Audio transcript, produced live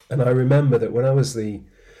And I remember that when I was the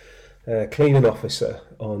cleaning officer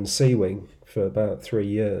on Sea Wing for about 3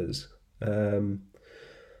 years, um,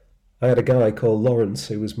 I had a guy called Lawrence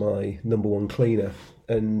who was my number one cleaner.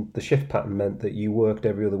 And the shift pattern meant that you worked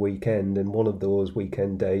every other weekend, and one of those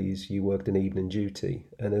weekend days you worked an evening duty.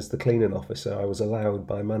 And as the cleaning officer, I was allowed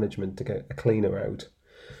by management to get a cleaner out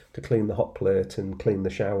to clean the hot plate and clean the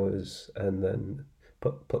showers, and then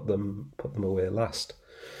put them away last.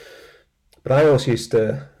 But I always used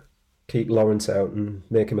to keep Lawrence out and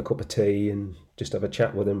make him a cup of tea and just have a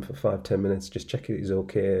chat with him for 5-10 minutes, just check that he's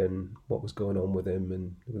okay and what was going on with him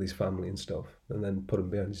and with his family and stuff, and then put him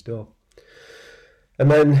behind his door. And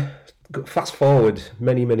then fast forward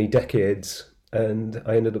many decades, and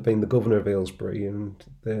I ended up being the governor of Aylesbury, and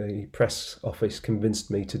the press office convinced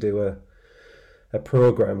me to do a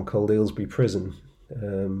program called Aylesbury Prison.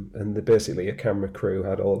 And basically a camera crew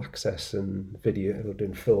had all access and video had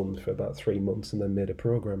been filmed for about 3 months and then made a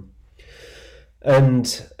program.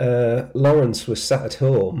 And Lawrence was sat at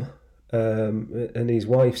home, and his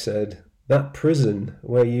wife said, "That prison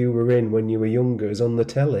where you were in when you were younger is on the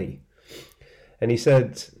telly." And he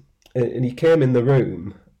said, and he came in the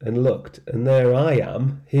room and looked, and there I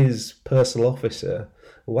am, his personal officer,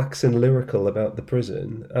 waxing lyrical about the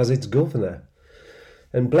prison as its governor.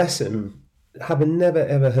 And bless him, having never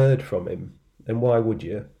ever heard from him, and why would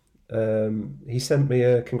you? He sent me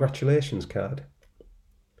a congratulations card,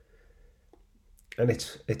 and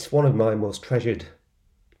it's one of my most treasured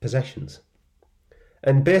possessions.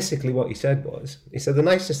 And basically, what he said was, he said the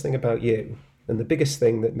nicest thing about you, and the biggest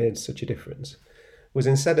thing that made such a difference, was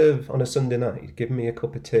instead of on a Sunday night giving me a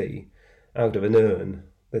cup of tea out of an urn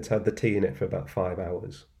that's had the tea in it for about 5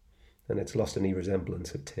 hours, and it's lost any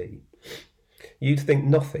resemblance of tea, you'd think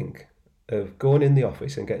nothing of going in the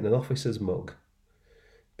office and getting an officer's mug.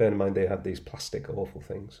 Bear in mind they had these plastic awful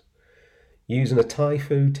things. Using a Thai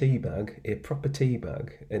food tea bag, a proper tea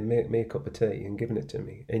bag, and make me a cup of tea and giving it to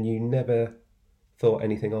me. And you never thought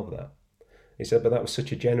anything of that. He said, but that was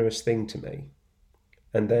such a generous thing to me.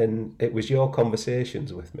 And then it was your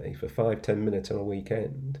conversations with me for 5-10 minutes on a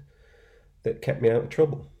weekend that kept me out of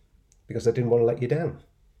trouble, because I didn't want to let you down.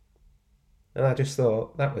 And I just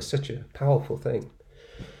thought that was such a powerful thing.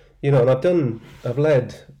 You know, and I've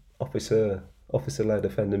led officer-led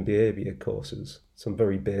offending behaviour courses, some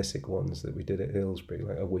very basic ones that we did at Aylesbury,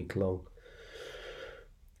 like a week long.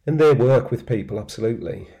 And they work with people,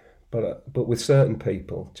 absolutely. But with certain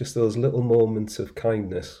people, just those little moments of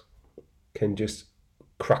kindness can just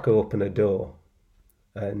crack open a door.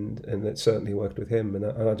 And it certainly worked with him. And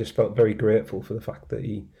I just felt very grateful for the fact that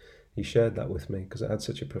he shared that with me, because it had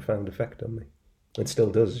such a profound effect on me. It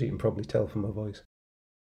still does, as you can probably tell from my voice.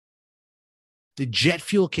 The jet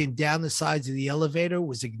fuel came down the sides of the elevator,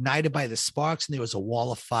 was ignited by the sparks, and there was a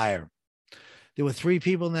wall of fire. There were 3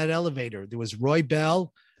 people in that elevator. There was Roy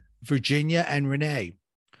Bell, Virginia, and Renee.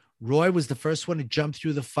 Roy was the first one to jump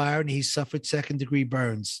through the fire, and he suffered 2nd-degree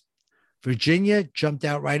burns. Virginia jumped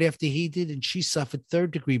out right after he did, and she suffered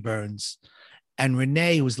 3rd-degree burns. And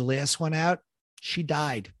Renee, who was the last one out, she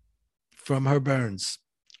died from her burns,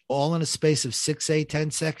 all in a space of 6, 8,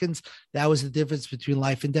 10 seconds. That was the difference between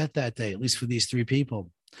life and death that day, at least for these 3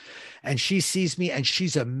 people. And she sees me, and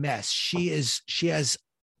she's a mess. She has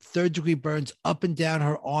 3rd-degree burns up and down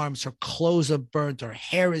her arms. Her clothes are burnt. Her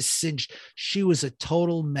hair is singed. She was a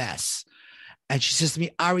total mess. And she says to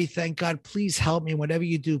me, "Ari, thank God, please help me. Whatever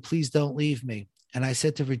you do, please don't leave me." And I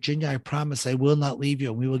said to Virginia, "I promise I will not leave you,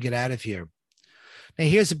 and we will get out of here." Now,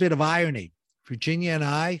 here's a bit of irony. Virginia and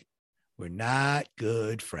I were not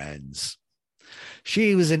good friends.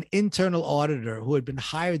 She was an internal auditor who had been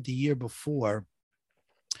hired the year before,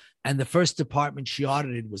 and the first department she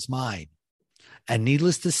audited was mine. And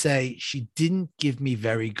needless to say, she didn't give me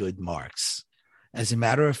very good marks. As a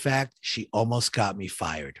matter of fact, she almost got me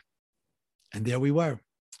fired. And there we were.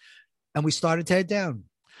 And we started to head down.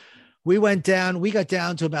 We got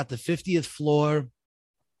down to about the 50th floor.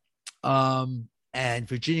 And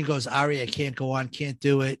Virginia goes, "Ari, I can't go on, can't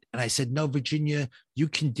do it." And I said, "No, Virginia, you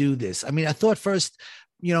can do this." I mean, I thought first,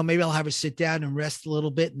 maybe I'll have her sit down and rest a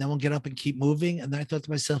little bit, and then we'll get up and keep moving. And then I thought to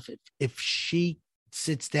myself, if she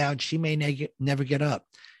sits down, she may never get up.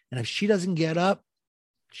 And if she doesn't get up,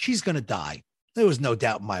 she's going to die. There was no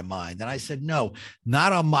doubt in my mind. And I said, "No,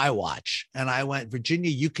 not on my watch." And I went, "Virginia,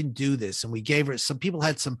 you can do this." And we gave her, some people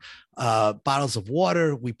had some bottles of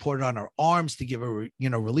water. We poured it on her arms to give her,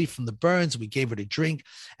 relief from the burns. We gave her to drink.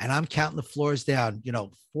 And I'm counting the floors down,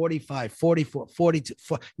 45, 44, 42.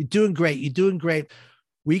 You're doing great. You're doing great.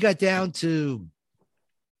 We got down to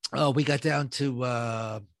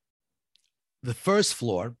the first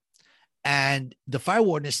floor. And the fire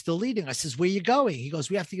warden is still leading. I says, where are you going? He goes,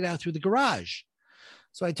 we have to get out through the garage.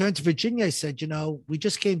 So I turned to Virginia. I said, we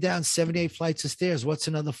just came down 78 flights of stairs. What's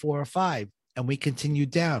another 4 or 5? And we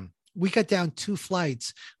continued down. We got down 2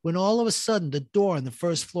 flights when all of a sudden the door on the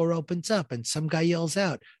first floor opens up and some guy yells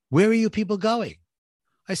out, where are you people going?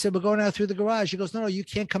 I said, we're going out through the garage. He goes, no, you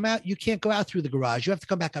can't come out. You can't go out through the garage. You have to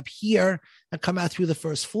come back up here and come out through the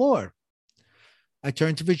first floor. I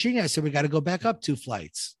turned to Virginia. I said, we got to go back up 2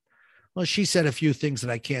 flights. Well, she said a few things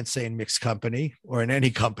that I can't say in mixed company or in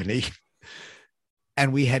any company.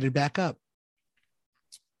 And we headed back up.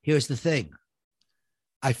 Here's the thing.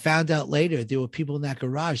 I found out later there were people in that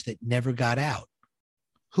garage that never got out.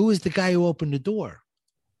 Who is the guy who opened the door?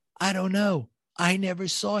 I don't know. I never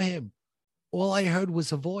saw him. All I heard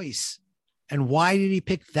was a voice. And why did he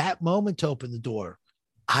pick that moment to open the door?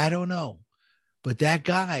 I don't know. But that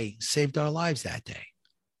guy saved our lives that day.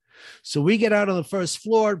 So we get out on the first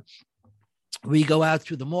floor. We go out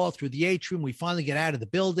through the mall, through the atrium. We finally get out of the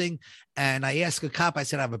building. And I ask a cop, I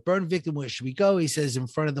said, I have a burn victim. Where should we go? He says, in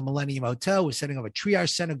front of the Millennium Hotel. We're setting up a triage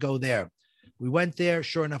center. Go there. We went there.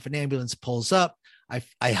 Sure enough, an ambulance pulls up.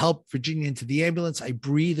 I help Virginia into the ambulance. I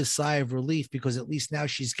breathe a sigh of relief because at least now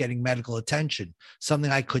she's getting medical attention, something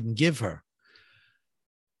I couldn't give her.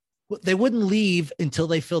 They wouldn't leave until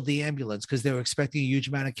they filled the ambulance because they were expecting a huge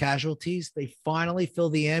amount of casualties. They finally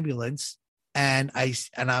filled the ambulance. And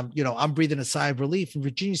I'm breathing a sigh of relief. And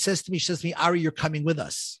Virginia says to me, Ari, you're coming with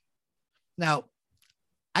us. Now,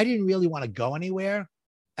 I didn't really want to go anywhere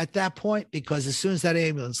at that point because as soon as that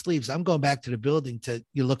ambulance leaves, I'm going back to the building to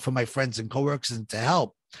look for my friends and coworkers and to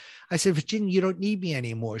help. I said, Virginia, you don't need me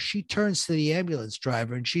anymore. She turns to the ambulance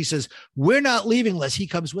driver and she says, we're not leaving unless he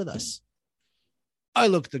comes with us. I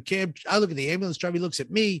look at the ambulance driver. He looks at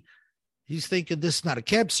me. He's thinking this is not a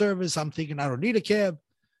cab service. I'm thinking I don't need a cab.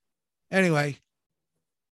 Anyway,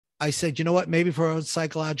 I said, you know what? Maybe for our own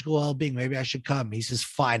psychological well-being, maybe I should come. He says,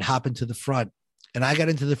 fine, hop into the front. And I got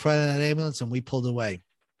into the front of that ambulance and we pulled away.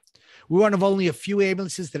 We were one of only a few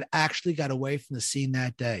ambulances that actually got away from the scene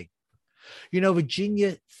that day.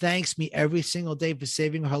 Virginia thanks me every single day for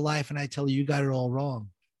saving her life. And I tell her, you got it all wrong.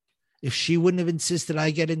 If she wouldn't have insisted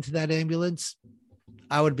I get into that ambulance,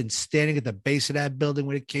 I would have been standing at the base of that building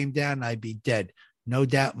when it came down and I'd be dead. No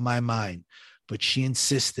doubt in my mind. But she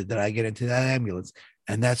insisted that I get into that ambulance.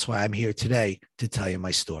 And that's why I'm here today to tell you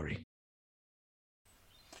my story.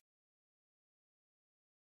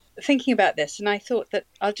 Thinking about this, and I thought that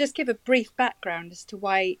I'll just give a brief background as to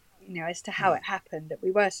why, as to how it happened that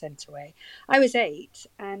we were sent away. I was 8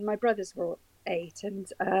 and my brothers were 8, and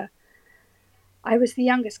I was the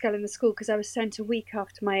youngest girl in the school because I was sent a week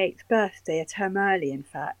after my 8th birthday, a term early, in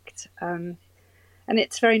fact. And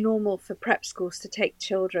it's very normal for prep schools to take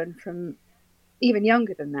children from even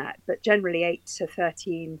younger than that, but generally 8 to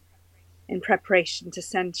 13 in preparation to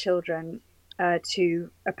send children to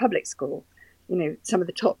a public school, some of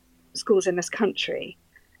the top schools in this country.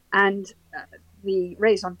 And the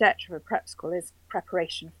raison d'etre of a prep school is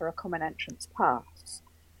preparation for a common entrance pass,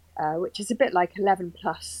 which is a bit like 11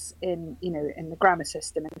 plus in the grammar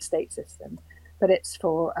system, in the state system, but it's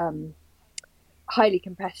for highly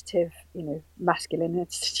competitive, masculine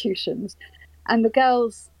institutions. And the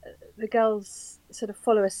girls sort of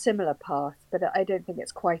follow a similar path, but I don't think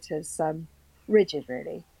it's quite as rigid,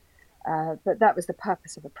 really. But that was the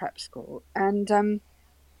purpose of a prep school. And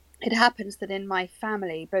it happens that in my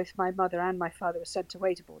family, both my mother and my father were sent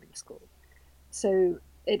away to boarding school. So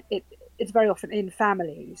it's very often in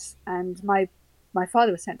families. And my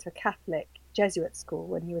father was sent to a Catholic Jesuit school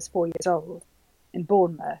when he was 4 years old in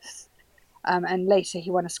Bournemouth. And later he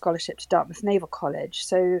won a scholarship to Dartmouth Naval College.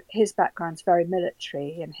 So his background's very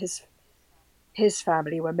military, and his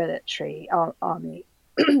family were military, army.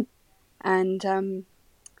 And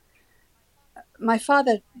my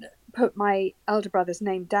father put my elder brother's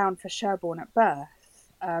name down for Sherborne at birth.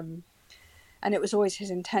 And it was always his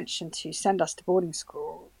intention to send us to boarding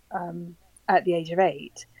school at the age of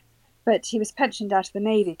 8. But he was pensioned out of the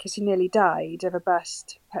Navy because he nearly died of a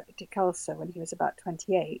burst peptic ulcer when he was about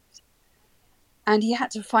 28. And he had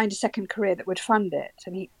to find a second career that would fund it.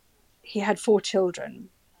 And he had 4 children.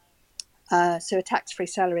 So a tax-free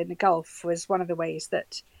salary in the Gulf was one of the ways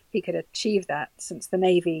that he could achieve that, since the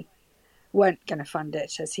Navy weren't going to fund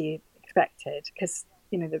it as he expected. Because,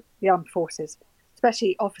 the armed forces,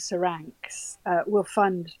 especially officer ranks, will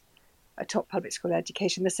fund a top public school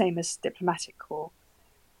education, the same as diplomatic corps.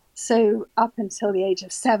 So up until the age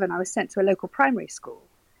of 7, I was sent to a local primary school.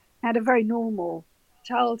 I had a very normal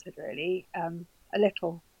childhood, really. A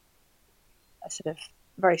sort of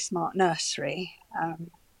very smart nursery,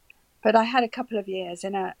 But I had a couple of years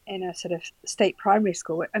in a sort of state primary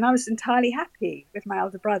school, and I was entirely happy with my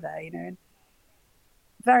elder brother, and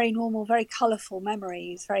very normal, very colourful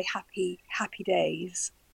memories, very happy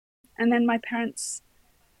days. And then my parents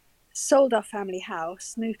sold our family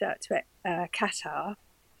house, moved out to Qatar,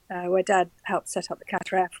 where Dad helped set up the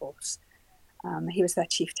Qatar Air Force. He was their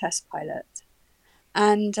chief test pilot.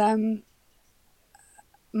 And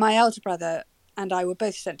my elder brother and I were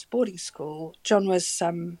both sent to boarding school. John was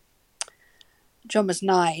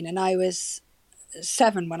 9, and I was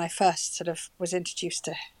 7 when I first sort of was introduced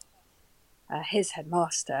to his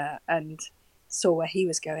headmaster and saw where he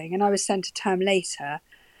was going. And I was sent a term later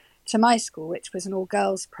to my school, which was an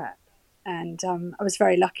all-girls prep. And I was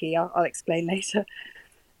very lucky. I'll explain later.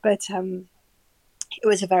 But it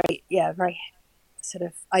was a very sort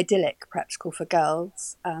of idyllic prep school for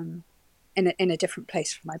girls, in a different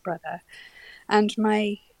place from my brother. And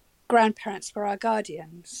my grandparents were our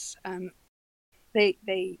guardians.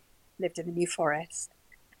 They lived in the New Forest,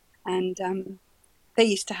 and they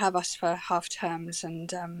used to have us for half terms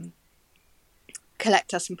and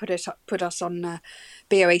collect us and put us on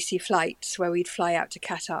BOAC flights where we'd fly out to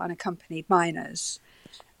Qatar unaccompanied minors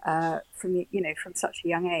from such a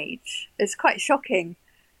young age. It's quite shocking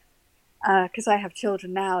because I have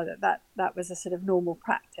children now that was a sort of normal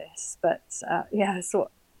practice, but it's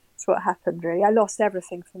what happened really. I lost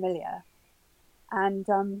everything familiar, and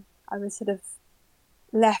I was sort of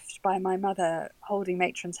left by my mother holding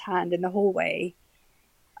Matron's hand in the hallway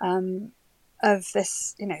of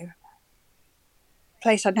this,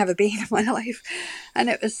 place I'd never been in my life.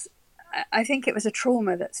 And I think it was a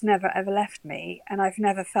trauma that's never ever left me, and I've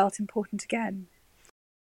never felt important again.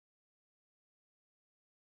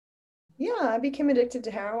 Yeah, I became addicted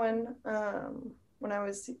to heroin when I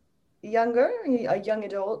was younger, a young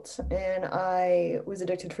adult, and I was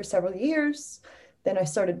addicted for several years. Then I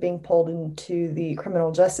started being pulled into the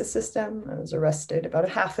criminal justice system. I was arrested about a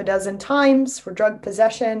half a dozen times for drug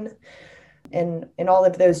possession. And in all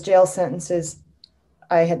of those jail sentences,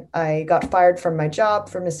 I got fired from my job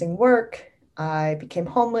for missing work. I became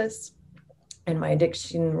homeless, and my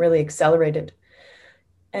addiction really accelerated.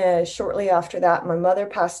 Shortly after that, my mother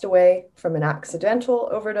passed away from an accidental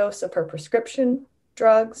overdose of her prescription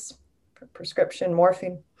drugs, prescription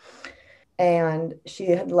morphine. And she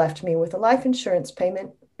had left me with a life insurance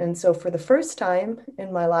payment. And so for the first time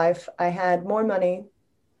in my life, I had more money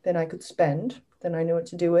than I could spend, than I knew what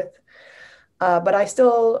to do with. But I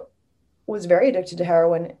still was very addicted to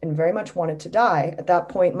heroin and very much wanted to die. At that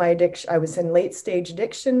point, I was in late stage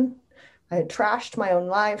addiction. I had trashed my own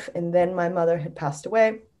life, and then my mother had passed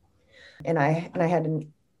away. And I had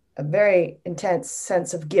a very intense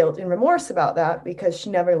sense of guilt and remorse about that, because she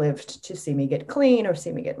never lived to see me get clean or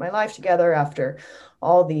see me get my life together after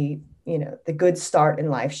all the good start in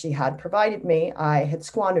life she had provided me. I had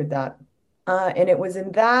squandered that. And it was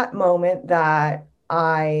in that moment that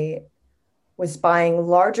I was buying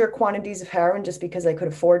larger quantities of heroin just because I could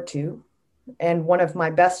afford to. And one of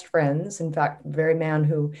my best friends, in fact, the very man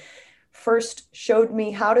who first showed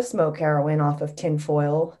me how to smoke heroin off of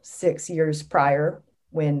tinfoil 6 years prior,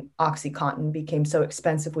 when OxyContin became so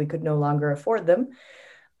expensive we could no longer afford them,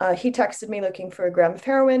 he texted me looking for a gram of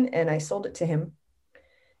heroin, and I sold it to him.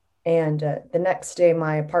 And the next day,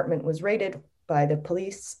 my apartment was raided by the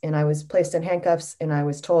police, and I was placed in handcuffs, and I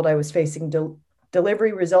was told I was facing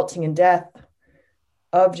delivery resulting in death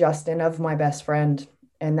of Justin, of my best friend,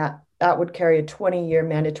 and that would carry a 20-year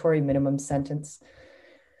mandatory minimum sentence.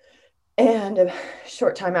 And a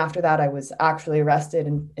short time after that, I was actually arrested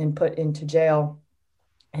and put into jail,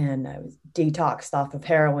 and I was detoxed off of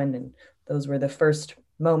heroin. And those were the first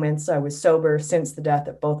moments I was sober since the death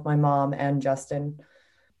of both my mom and Justin.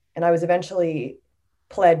 And I was eventually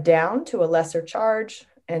pled down to a lesser charge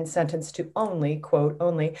and sentenced to only, quote,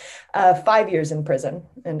 only 5 years in prison.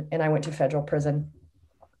 And I went to federal prison.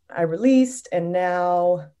 I released, and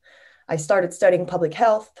now I started studying public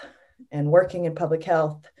health and working in public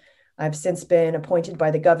health. I've since been appointed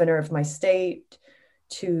by the governor of my state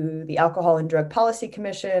to the Alcohol and Drug Policy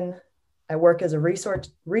Commission. I work as a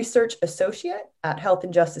research associate at Health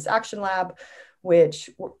and Justice Action Lab, which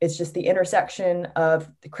is just the intersection of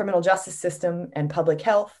the criminal justice system and public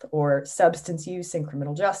health, or substance use and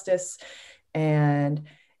criminal justice. And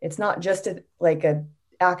it's not just like an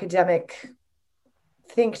academic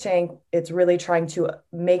think tank. It's really trying to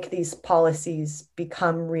make these policies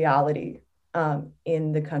become reality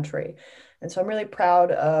in the country. And so I'm really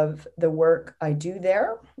proud of the work I do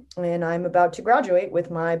there. And I'm about to graduate with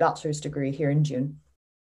my bachelor's degree here in June.